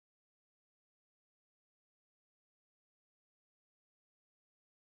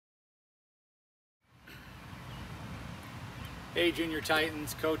Hey Junior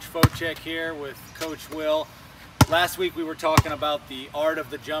Titans, Coach Fochek here with Coach Will. Last week we were talking about the art of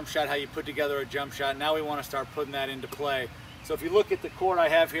the jump shot, how you put together a jump shot. Now we want to start putting that into play. So if you look at the court I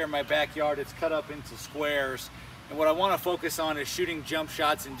have here in my backyard, it's cut up into squares. And what I want to focus on is shooting jump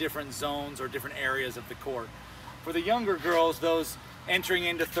shots in different zones or different areas of the court. For the younger girls, those entering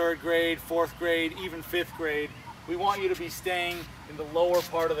into 3rd grade, 4th grade, even 5th grade, we want you to be staying in the lower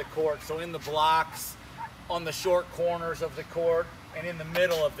part of the court. So in the blocks, on the short corners of the court, and in the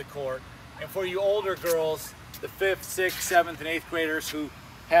middle of the court. And for you older girls, the 5th, 6th, 7th, and 8th graders who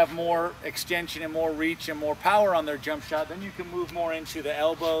have more extension and more reach and more power on their jump shot, then you can move more into the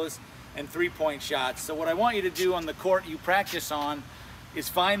elbows and 3-point shots. So what I want you to do on the court you practice on is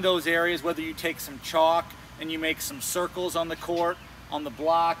find those areas, whether you take some chalk and you make some circles on the court, on the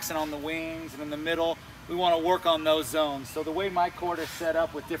blocks and on the wings and in the middle. We want to work on those zones. So the way my court is set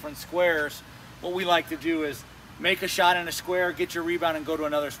up with different squares, what we like to do is make a shot in a square, get your rebound, and go to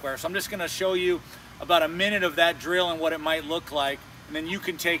another square. So I'm just going to show you about a minute of that drill and what it might look like, and then you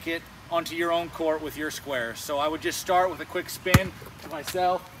can take it onto your own court with your squares. So I would just start with a quick spin to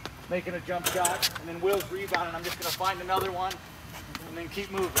myself, making a jump shot, and then Will's rebound, and I'm just going to find another one, and then keep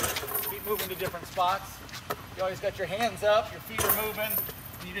moving. Keep moving to different spots. You always got your hands up, your feet are moving,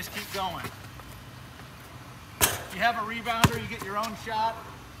 and you just keep going. If you have a rebounder, you get your own shot,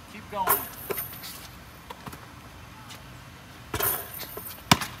 keep going.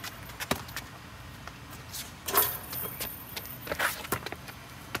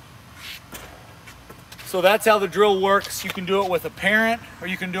 So that's how the drill works. You can do it with a parent or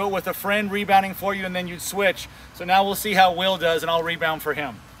you can do it with a friend rebounding for you, and then you'd switch. So now we'll see how Will does, and I'll rebound for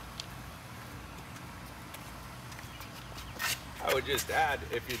him. I would just add,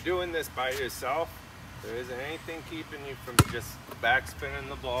 if you're doing this by yourself, there isn't anything keeping you from just backspinning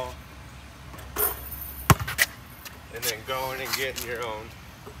the ball and then going and getting your own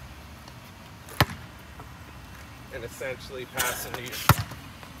and essentially passing to you.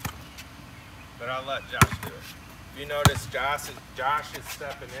 But I'll let Josh do it. If you notice, Josh is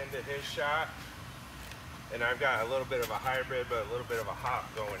stepping into his shot, and I've got a little bit of a hybrid, but a little bit of a hop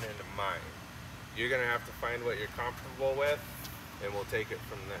going into mine. You're gonna have to find what you're comfortable with, and we'll take it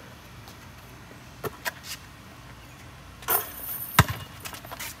from there.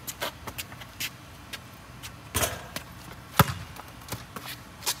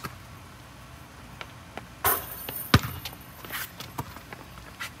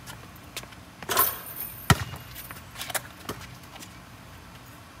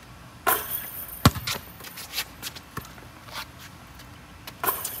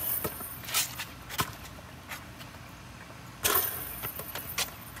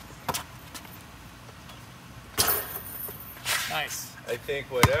 Nice. I think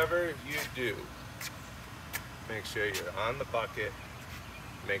whatever you do, make sure you're on the bucket,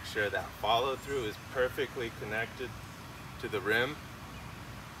 make sure that follow through is perfectly connected to the rim,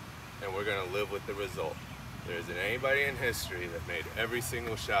 and we're gonna live with the result. There isn't anybody in history that made every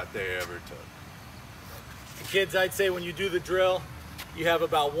single shot they ever took. Kids, I'd say when you do the drill, you have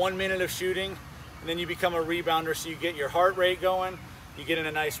about 1 minute of shooting, and then you become a rebounder, so you get your heart rate going, you get in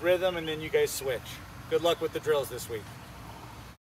a nice rhythm, and then you guys switch. Good luck with the drills this week.